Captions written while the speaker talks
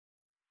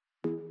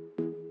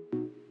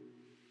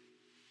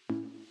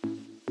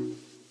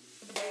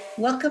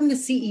Welcome to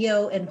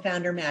CEO and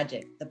Founder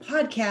Magic, the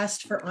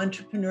podcast for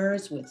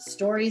entrepreneurs with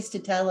stories to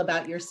tell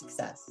about your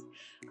success.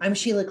 I'm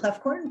Sheila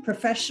Clefcorn,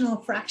 professional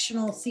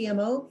fractional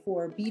CMO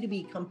for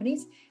B2B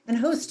companies and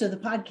host of the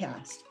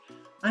podcast.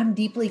 I'm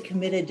deeply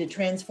committed to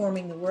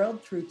transforming the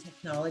world through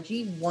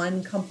technology,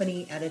 one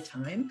company at a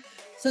time.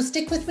 So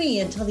stick with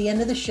me until the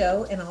end of the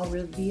show and I'll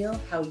reveal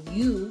how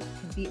you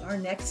can be our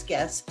next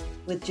guest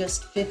with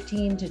just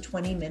 15 to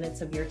 20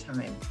 minutes of your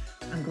time.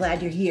 I'm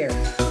glad you're here.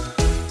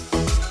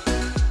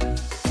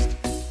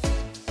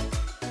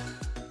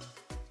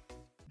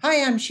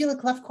 Hi, I'm Sheila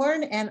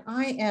Clefcorn, and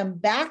I am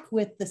back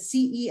with the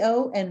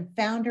CEO and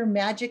Founder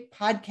Magic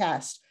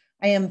podcast.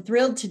 I am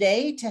thrilled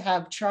today to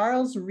have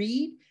Charles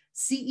Reed,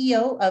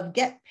 CEO of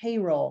Get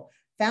Payroll,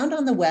 found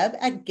on the web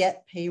at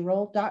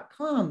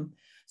getpayroll.com.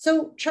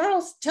 So,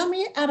 Charles, tell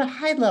me at a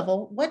high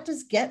level, what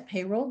does Get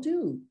Payroll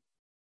do?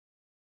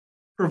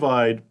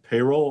 Provide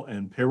payroll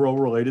and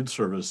payroll-related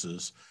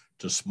services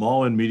to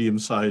small and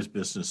medium-sized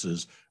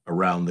businesses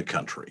around the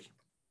country.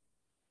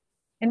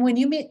 And when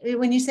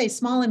you say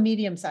small and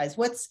medium size,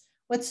 what's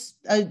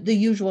the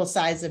usual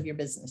size of your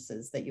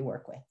businesses that you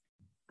work with?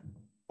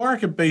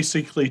 Market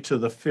basically to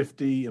the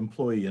 50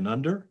 employee and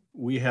under.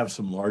 We have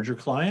some larger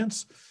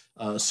clients.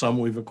 Some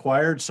we've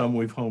acquired, some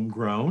we've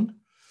homegrown.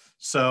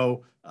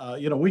 So,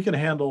 we can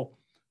handle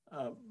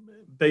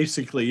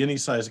basically any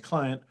size of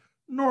client.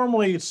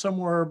 Normally, it's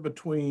somewhere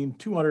between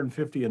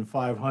 250 and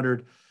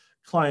 500.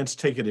 Clients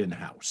take it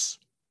in-house.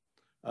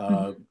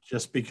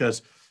 Just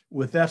because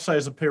with that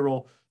size of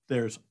payroll,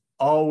 there's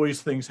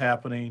always things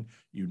happening.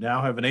 You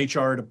now have an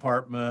HR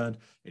department,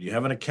 and you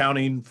have an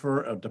accounting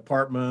for a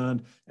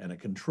department, and a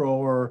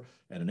controller,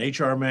 and an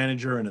HR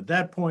manager. And at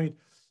that point,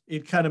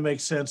 it kind of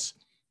makes sense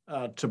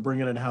to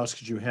bring it in-house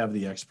because you have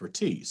the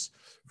expertise.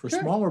 For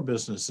smaller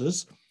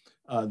businesses,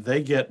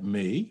 they get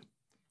me.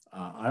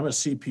 I'm a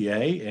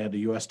CPA and a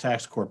U.S.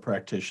 tax court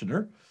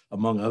practitioner,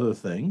 among other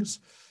things,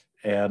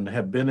 and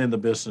have been in the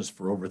business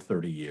for over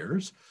 30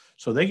 years.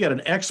 So they get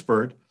an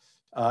expert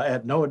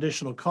at no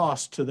additional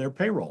cost to their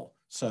payroll.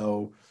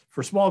 So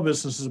for small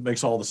businesses, it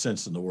makes all the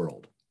sense in the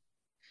world.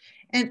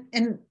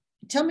 And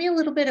tell me a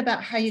little bit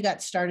about how you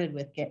got started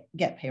with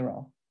Get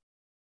Payroll.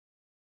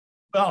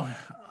 Well,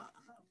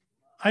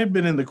 I've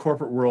been in the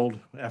corporate world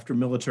after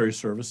military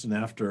service and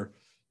after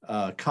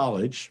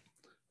college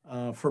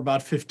for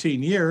about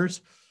 15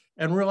 years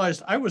and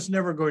realized I was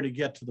never going to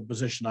get to the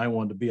position I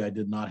wanted to be. I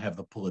did not have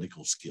the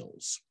political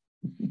skills.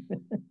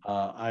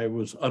 I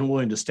was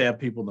unwilling to stab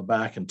people in the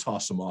back and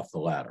toss them off the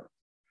ladder.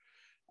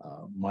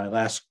 My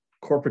last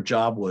corporate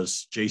job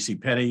was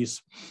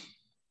JCPenney's,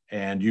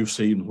 and you've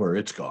seen where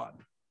it's gone.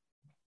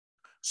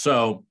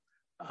 So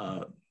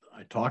I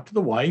talked to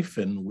the wife,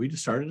 and we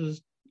decided to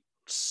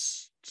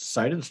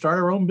start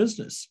our own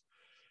business.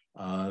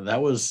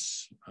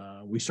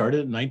 We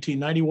started in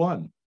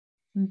 1991.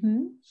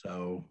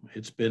 So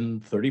it's been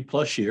 30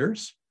 plus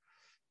years,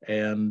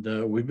 and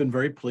we've been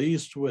very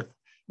pleased with.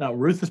 Now,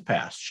 Ruth has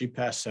passed. She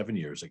passed 7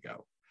 years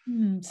ago.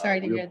 Sorry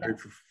to hear that.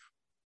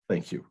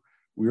 Thank you.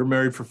 We were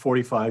married for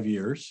 45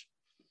 years.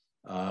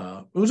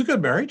 It was a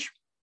good marriage.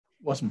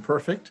 It wasn't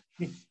perfect.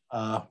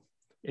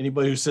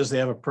 Anybody who says they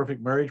have a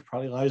perfect marriage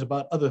probably lies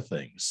about other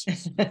things.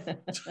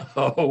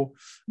 So,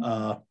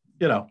 but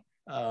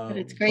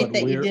it's great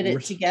that you did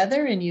it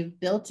together and you've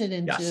built it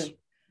into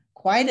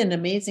quite an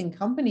amazing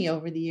company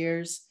over the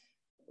years.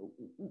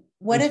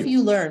 What have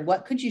you learned?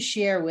 What could you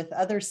share with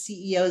other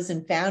CEOs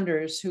and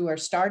founders who are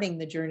starting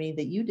the journey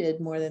that you did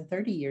more than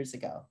 30 years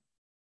ago?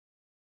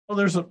 Well,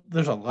 there's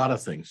a lot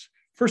of things.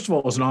 First of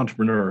all, as an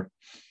entrepreneur,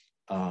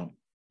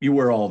 you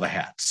wear all the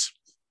hats.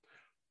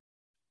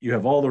 You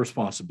have all the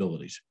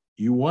responsibilities.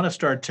 You want to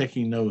start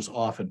taking those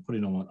off and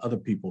putting them on other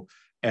people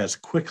as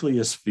quickly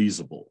as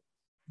feasible,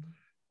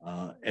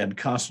 and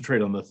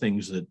concentrate on the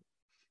things that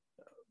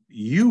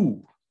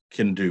you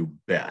can do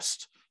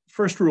best.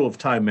 First rule of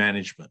time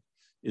management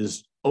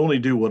is only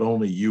do what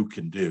only you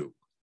can do.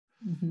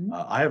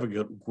 I have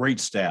a great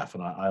staff,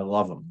 and I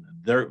love them.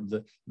 They're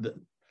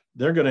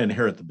going to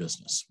inherit the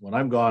business. When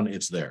I'm gone,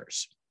 it's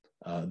theirs.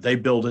 They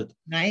build it.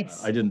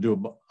 Nice. I didn't do it.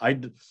 I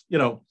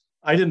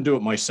didn't do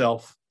it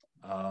myself.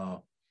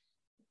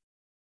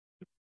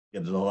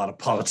 There's a lot of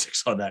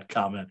politics on that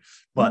comment,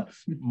 but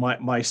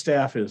my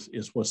staff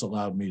is what's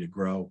allowed me to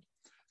grow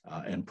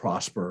and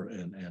prosper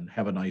and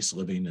have a nice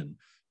living and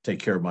take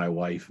care of my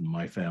wife and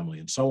my family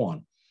and so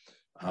on.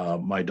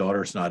 My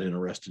daughter's not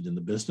interested in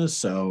the business,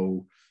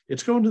 so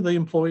it's going to the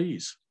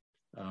employees.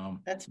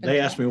 They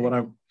asked me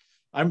when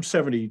I'm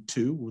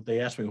 72.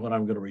 They asked me when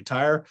I'm going to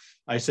retire.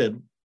 I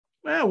said,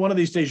 well, one of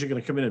these days you're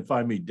going to come in and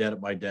find me dead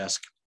at my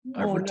desk.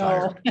 I've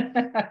retired.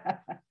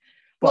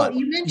 Well,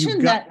 you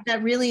mentioned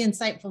that really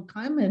insightful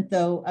comment,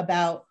 though,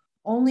 about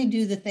only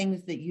do the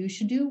things that you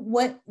should do.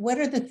 What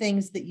are the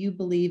things that you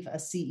believe a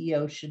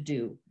CEO should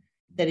do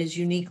that is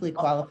uniquely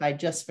qualified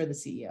just for the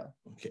CEO?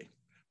 Okay.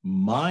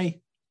 My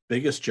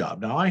biggest job.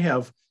 Now I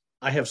have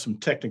some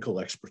technical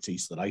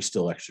expertise that I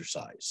still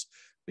exercise.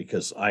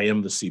 because I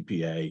am the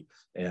CPA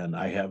and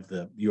I have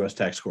the U.S.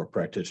 Tax Court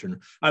practitioner.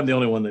 I'm the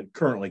only one that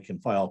currently can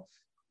file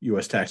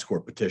U.S. Tax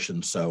Court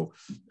petitions. So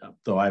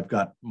though I've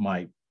got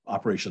my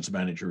operations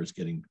manager is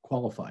getting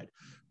qualified.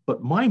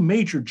 But my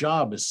major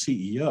job as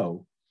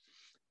CEO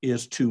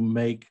is to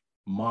make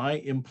my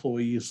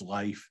employees'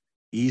 life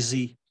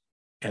easy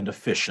and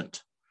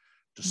efficient,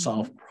 to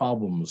solve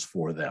problems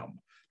for them.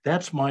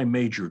 That's my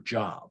major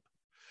job.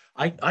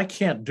 I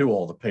can't do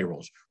all the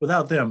payrolls.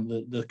 Without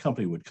them, the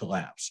company would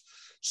collapse.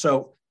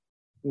 So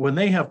when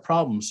they have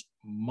problems,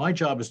 my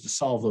job is to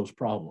solve those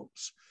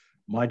problems.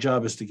 My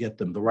job is to get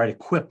them the right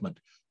equipment,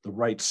 the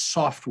right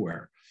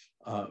software,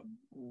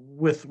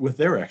 with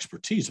their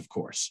expertise, of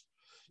course.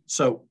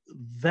 So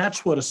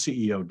that's what a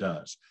CEO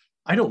does.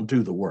 I don't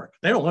do the work.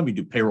 They don't let me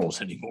do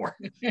payrolls anymore.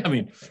 I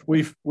mean,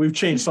 we've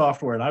changed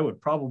software, and I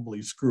would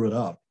probably screw it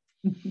up.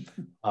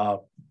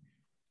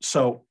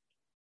 So,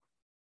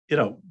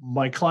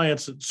 my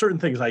clients, certain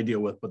things I deal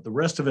with, but the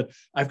rest of it,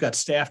 I've got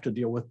staff to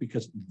deal with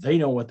because they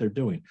know what they're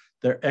doing.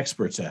 They're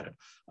experts at it.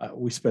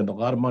 We spend a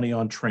lot of money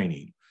on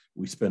training.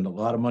 We spend a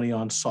lot of money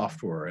on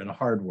software and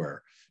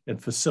hardware and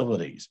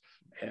facilities.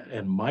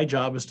 And my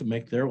job is to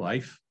make their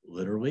life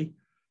literally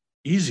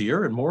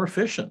easier and more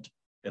efficient.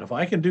 And if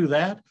I can do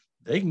that,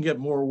 they can get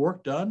more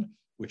work done,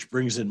 which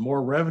brings in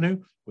more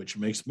revenue, which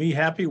makes me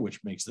happy,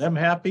 which makes them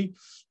happy.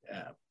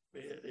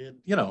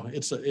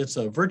 It's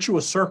a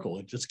virtuous circle.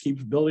 It just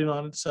keeps building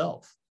on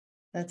itself.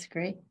 That's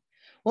great.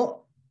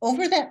 Well,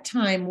 over that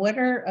time, what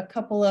are a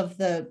couple of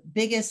the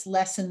biggest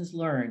lessons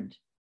learned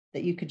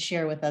that you could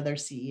share with other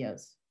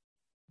CEOs?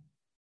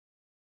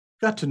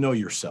 Got to know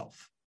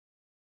yourself.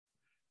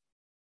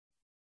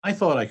 I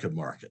thought I could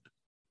market.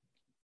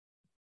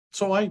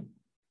 So I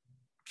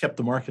kept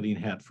the marketing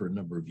hat for a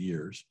number of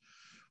years.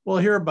 Well,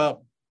 here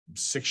about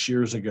 6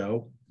 years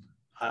ago,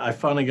 I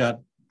finally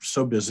got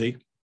so busy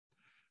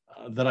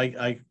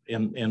that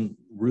and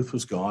Ruth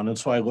was gone. And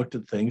so I looked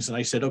at things and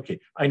I said, okay,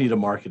 I need a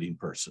marketing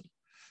person.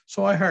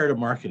 So I hired a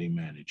marketing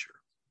manager.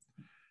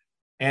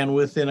 And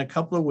within a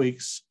couple of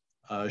weeks,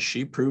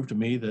 she proved to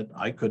me that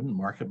I couldn't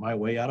market my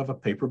way out of a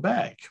paper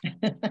bag.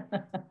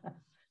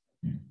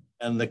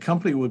 And the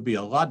company would be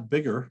a lot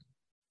bigger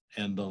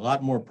and a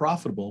lot more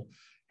profitable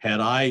had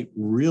I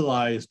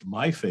realized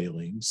my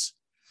failings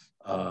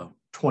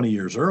 20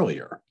 years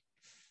earlier.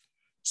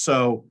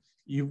 So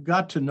you've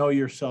got to know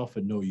yourself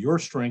and know your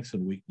strengths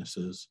and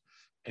weaknesses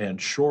and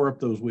shore up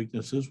those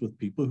weaknesses with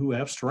people who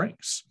have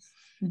strengths.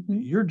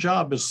 Your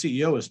job as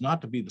CEO is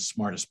not to be the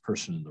smartest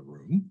person in the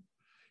room.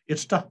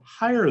 It's to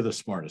hire the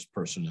smartest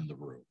person in the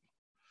room.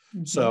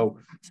 So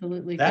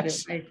absolutely,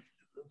 that's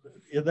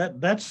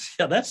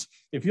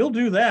if you'll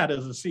do that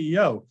as a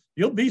CEO,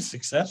 you'll be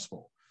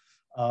successful.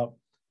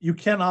 You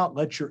cannot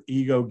let your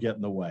ego get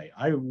in the way.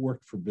 I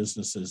worked for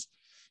businesses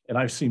and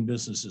I've seen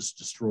businesses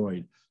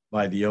destroyed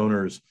by the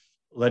owners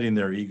letting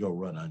their ego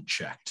run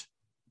unchecked.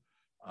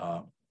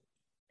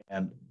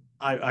 And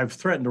I've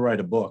threatened to write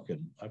a book,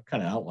 and I've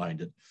kind of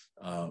outlined it,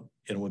 and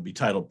it would be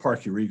titled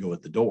Park Your Ego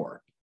at the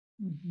Door,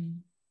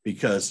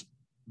 because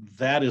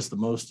that is the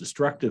most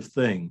destructive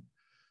thing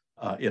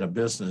in a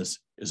business,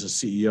 is a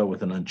CEO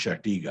with an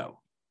unchecked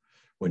ego.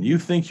 When you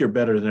think you're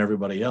better than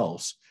everybody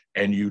else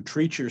and you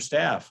treat your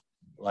staff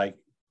like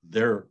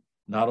they're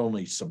not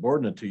only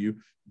subordinate to you,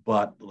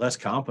 but less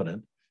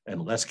competent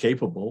and less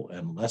capable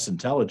and less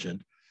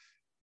intelligent,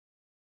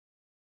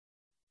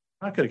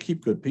 you're not going to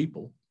keep good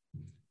people.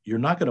 You're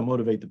not going to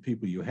motivate the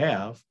people you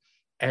have,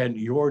 and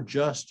you're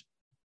just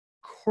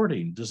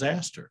courting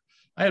disaster.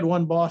 I had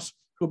one boss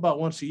who about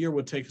once a year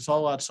would take us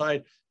all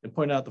outside and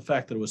point out the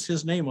fact that it was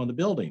his name on the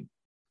building.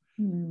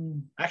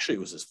 Actually,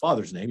 it was his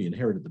father's name. He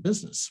inherited the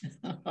business.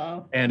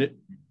 And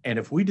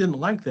if we didn't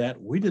like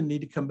that, we didn't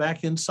need to come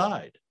back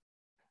inside.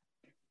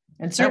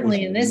 And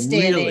certainly in this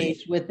day and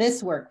age, with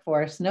this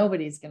workforce,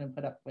 nobody's going to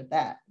put up with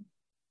that.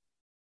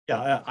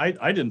 Yeah,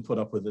 I didn't put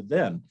up with it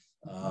then.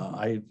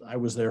 I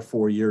was there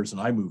 4 years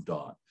and I moved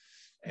on.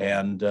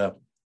 And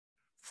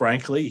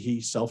frankly,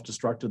 he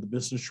self-destructed the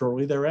business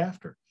shortly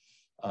thereafter.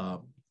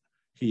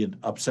 He had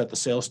upset the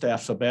sales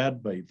staff so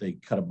bad, but they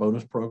cut a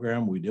bonus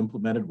program we'd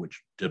implemented,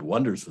 which did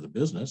wonders for the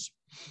business.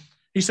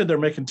 He said they're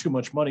making too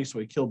much money, so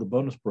he killed the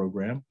bonus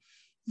program.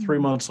 3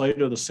 months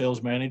later, the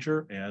sales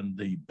manager and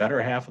the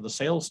better half of the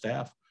sales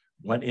staff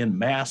went in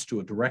mass to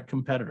a direct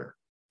competitor.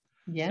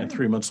 Yeah. And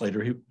 3 months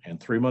later,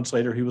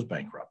 he was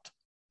bankrupt.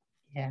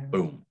 Yeah.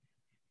 Boom.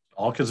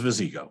 All because of his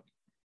ego.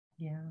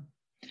 Yeah.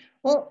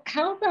 Well,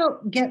 how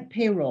about Get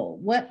Payroll?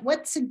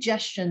 What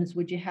suggestions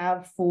would you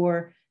have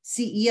for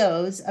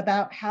CEOs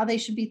about how they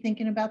should be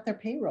thinking about their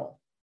payroll?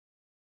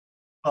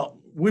 Well,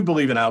 we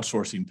believe in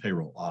outsourcing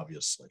payroll,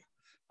 obviously.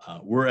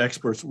 We're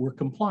experts, we're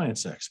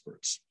compliance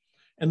experts.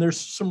 And there's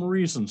some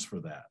reasons for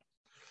that.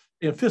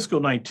 In fiscal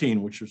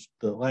 19, which was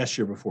the last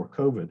year before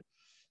COVID,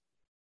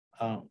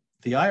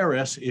 the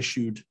IRS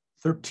issued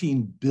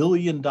 $13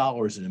 billion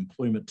in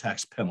employment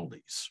tax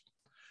penalties.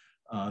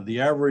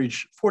 The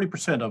average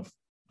 40% of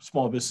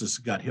small businesses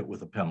got hit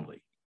with a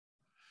penalty.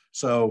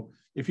 So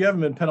if you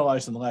haven't been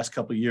penalized in the last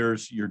couple of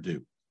years, you're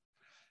due.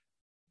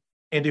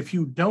 And if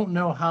you don't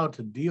know how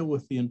to deal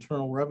with the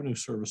Internal Revenue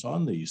Service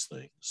on these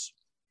things,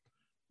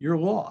 you're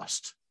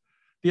lost.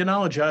 The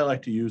analogy I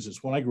like to use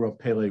is when I grew up,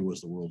 Pele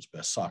was the world's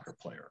best soccer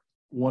player,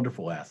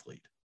 wonderful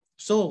athlete,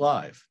 still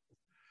alive.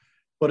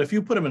 But if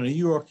you put him in a New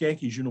York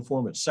Yankees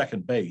uniform at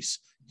second base,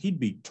 he'd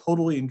be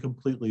totally and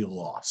completely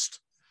lost.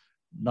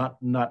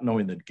 Not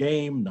knowing the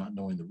game, not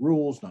knowing the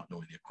rules, not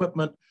knowing the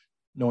equipment,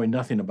 knowing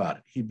nothing about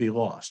it. He'd be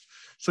lost.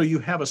 So you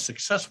have a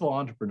successful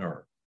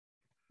entrepreneur,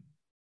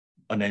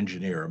 an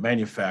engineer, a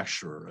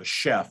manufacturer, a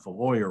chef, a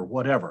lawyer,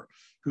 whatever,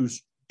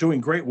 who's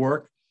doing great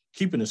work,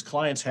 keeping his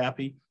clients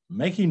happy,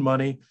 making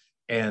money,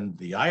 and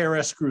the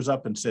IRS screws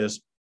up and says,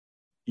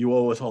 you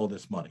owe us all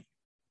this money.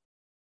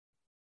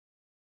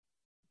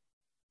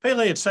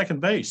 Pele at second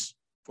base,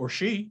 or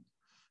she,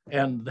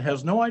 and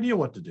has no idea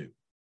what to do.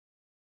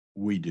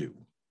 We do.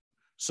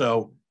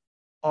 So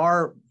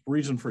our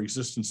reason for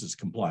existence is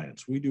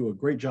compliance. We do a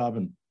great job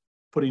in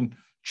putting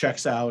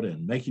checks out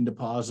and making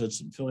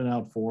deposits and filling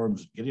out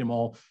forms, getting them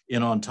all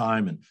in on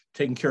time and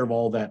taking care of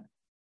all that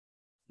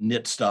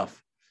nit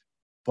stuff.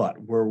 But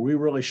where we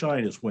really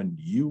shine is when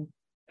you,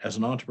 as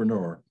an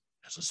entrepreneur,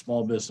 as a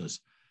small business,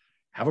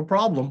 have a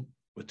problem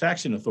with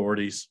taxing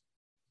authorities,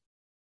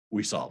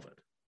 we solve it.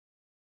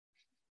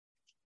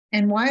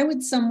 And why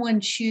would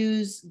someone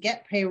choose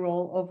Get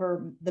Payroll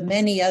over the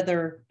many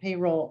other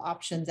payroll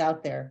options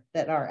out there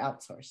that are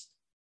outsourced?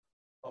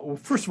 Well,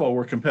 first of all,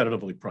 we're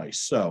competitively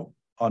priced. So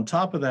on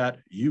top of that,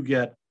 you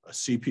get a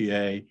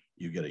CPA,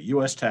 you get a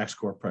U.S. tax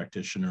court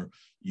practitioner,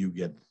 you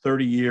get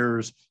 30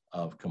 years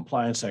of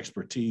compliance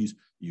expertise,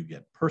 you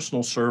get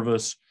personal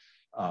service.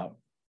 I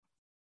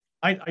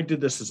did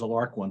this as a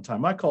lark one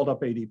time. I called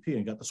up ADP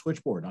and got the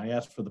switchboard, and I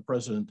asked for the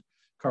president,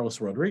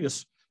 Carlos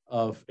Rodriguez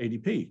of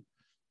ADP.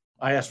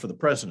 I asked for the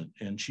president,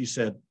 and she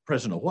said,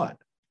 president of what?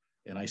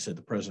 And I said,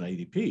 the president of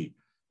ADP.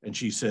 And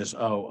she says,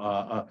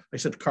 I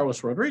said,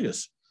 Carlos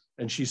Rodriguez.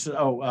 And she said,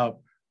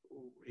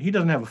 he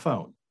doesn't have a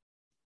phone.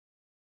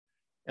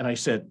 And I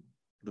said,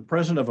 the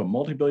president of a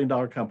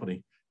multi-billion-dollar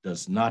company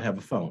does not have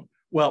a phone.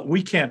 Well,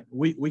 we can't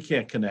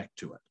connect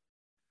to it.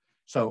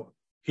 So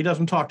he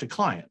doesn't talk to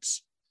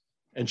clients.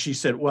 And she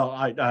said, well,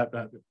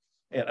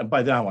 and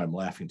by now I'm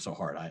laughing so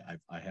hard,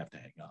 I have to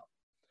hang up.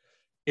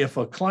 If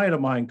a client of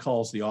mine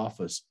calls the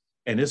office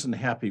and isn't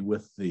happy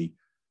with the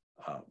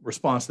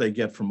response they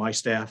get from my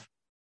staff,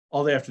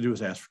 all they have to do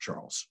is ask for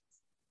Charles.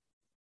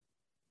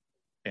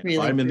 And really,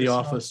 if I'm in the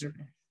office,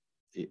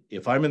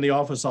 if I'm in the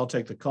office, I'll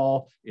take the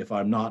call. If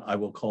I'm not, I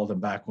will call them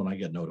back when I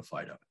get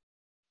notified of it.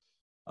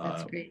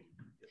 That's great.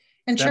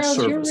 And Charles,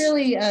 you're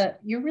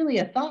really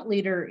a thought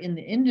leader in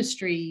the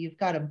industry. You've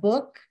got a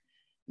book.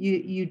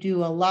 You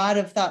do a lot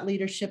of thought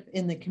leadership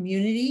in the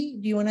community.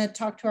 Do you want to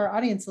talk to our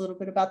audience a little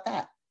bit about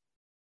that?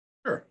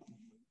 Sure.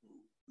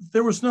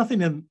 There was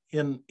nothing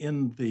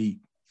in the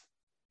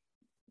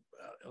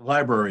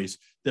libraries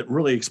that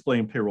really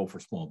explained payroll for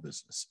small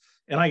business.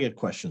 And I get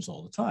questions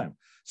all the time.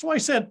 So I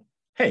said,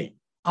 hey,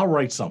 I'll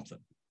write something.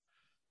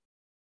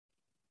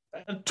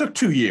 It took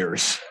 2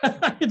 years.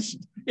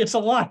 It's a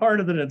lot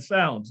harder than it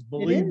sounds,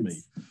 believe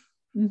me.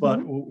 Mm-hmm.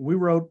 But we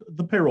wrote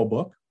the payroll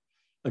book,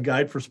 a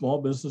guide for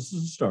small businesses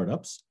and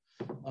startups.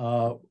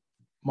 One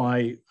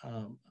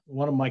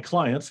of my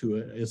clients, who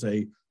is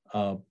a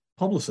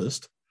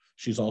publicist,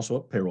 she's also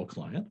a payroll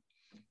client,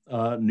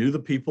 knew the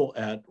people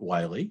at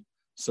Wiley.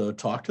 So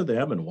talked to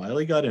them, and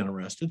Wiley got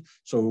interested.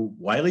 So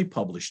Wiley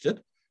published it,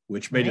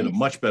 which made it a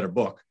much better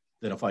book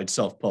than if I'd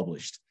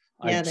self-published.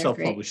 I've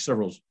self-published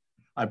several.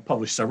 I've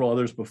published several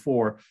others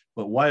before,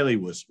 but Wiley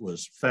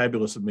was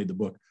fabulous and made the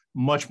book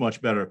much,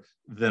 much better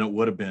than it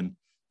would have been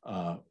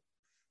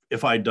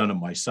if I'd done it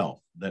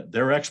myself. That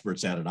they're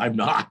experts at it. I'm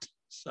not.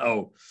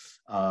 So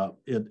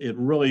it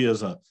really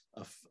is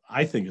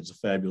I think it's a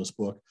fabulous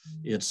book.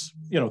 It's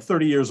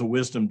 30 years of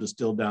wisdom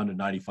distilled down to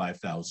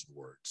 95,000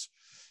 words.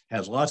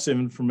 Has lots of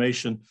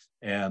information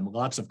and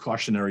lots of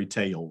cautionary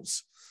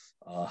tales.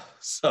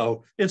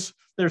 So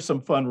there's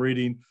some fun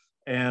reading,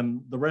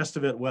 and the rest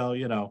of it, well,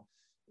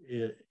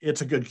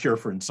 it's a good cure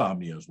for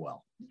insomnia as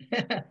well.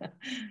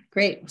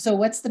 Great. So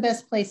what's the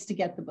best place to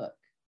get the book?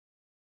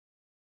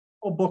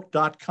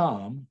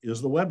 Payrollbook.com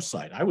is the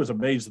website. I was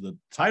amazed that the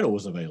title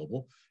was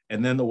available.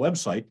 And then the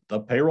website,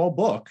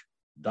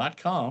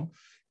 thepayrollbook.com.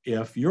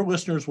 If your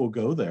listeners will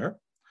go there,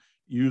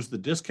 use the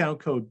discount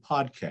code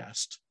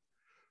podcast.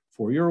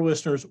 For your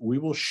listeners, we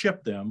will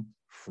ship them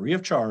free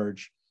of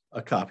charge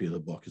a copy of the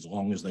book as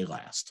long as they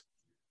last.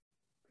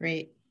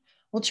 Great.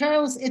 Well,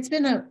 Charles, it's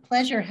been a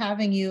pleasure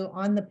having you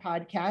on the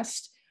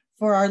podcast.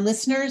 For our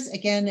listeners,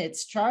 again,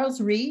 it's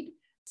Charles Reed,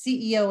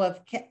 CEO of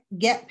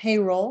Get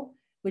Payroll,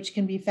 which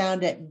can be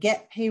found at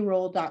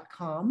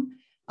getpayroll.com.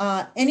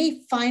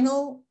 Any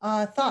final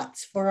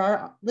thoughts for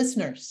our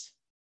listeners?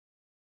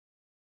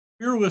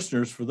 Your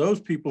listeners, for those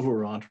people who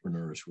are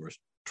entrepreneurs, who are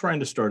trying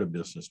to start a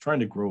business, trying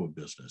to grow a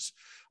business,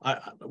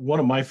 one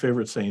of my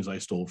favorite sayings I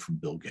stole from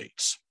Bill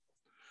Gates.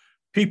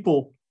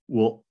 People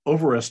will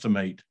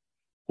overestimate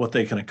what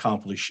they can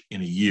accomplish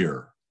in a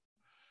year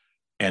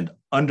and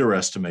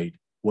underestimate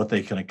what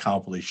they can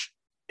accomplish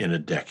in a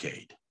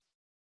decade.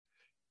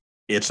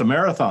 It's a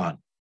marathon.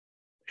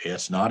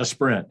 It's not a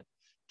sprint.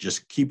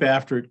 Just keep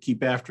after it,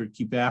 keep after it,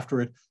 keep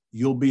after it.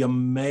 You'll be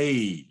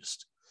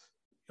amazed.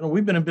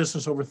 We've been in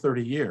business over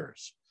 30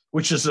 years,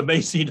 which is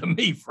amazing to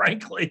me,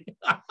 frankly.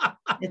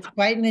 It's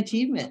quite an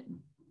achievement.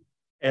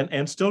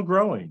 And still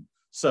growing.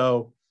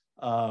 So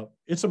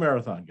it's a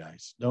marathon,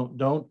 guys.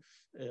 Don't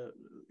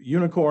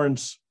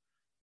unicorns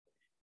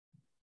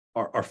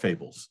are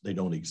fables. They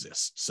don't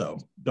exist. So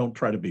don't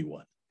try to be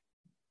one.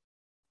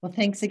 Well,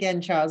 thanks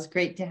again, Charles.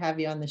 Great to have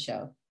you on the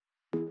show.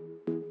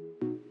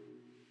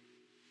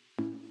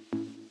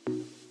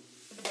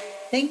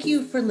 Thank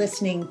you for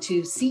listening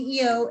to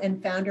CEO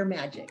and Founder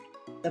Magic,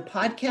 the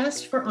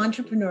podcast for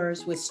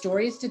entrepreneurs with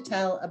stories to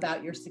tell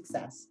about your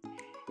success.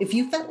 If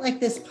you felt like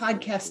this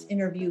podcast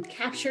interview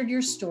captured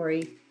your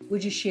story,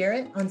 would you share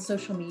it on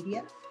social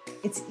media?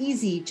 It's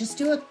easy. Just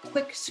do a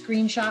quick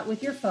screenshot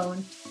with your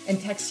phone and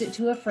text it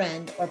to a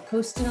friend or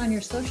post it on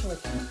your social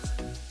accounts.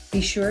 Be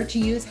sure to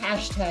use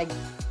hashtag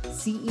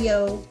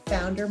CEO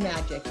Founder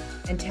Magic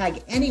and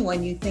tag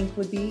anyone you think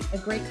would be a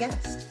great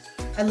guest.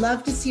 I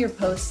love to see your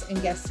posts and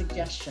guest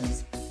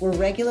suggestions. We're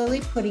regularly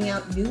putting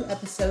out new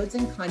episodes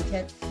and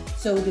content,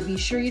 so to be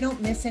sure you don't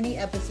miss any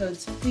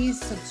episodes,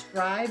 please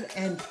subscribe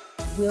and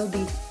we'll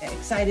be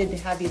excited to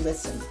have you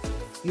listen.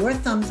 Your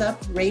thumbs up,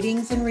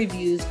 ratings, and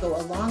reviews go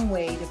a long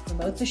way to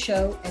promote the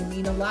show and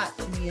mean a lot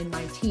to me and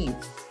my team.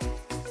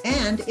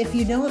 And if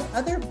you know of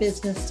other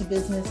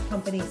business-to-business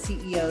company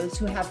CEOs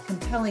who have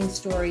compelling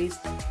stories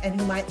and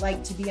who might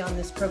like to be on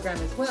this program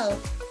as well,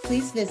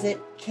 please visit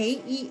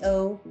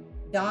keo.bz/book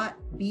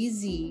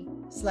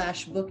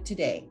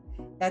today.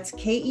 That's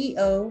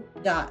keo.bz/book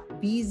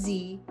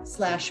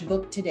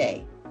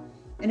today.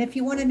 And if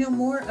you want to know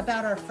more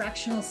about our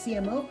fractional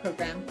CMO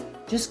program,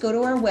 just go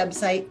to our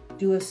website,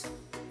 do a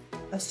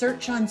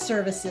search on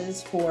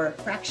services for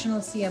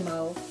fractional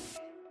CMO,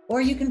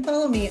 or you can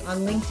follow me on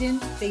LinkedIn,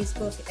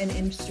 Facebook, and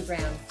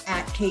Instagram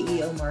at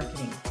KEO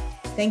Marketing.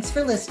 Thanks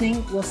for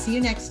listening. We'll see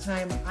you next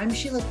time. I'm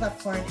Sheila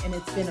Clefcorn, and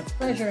it's been a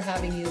pleasure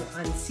having you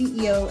on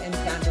CEO and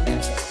Founder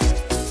Magic.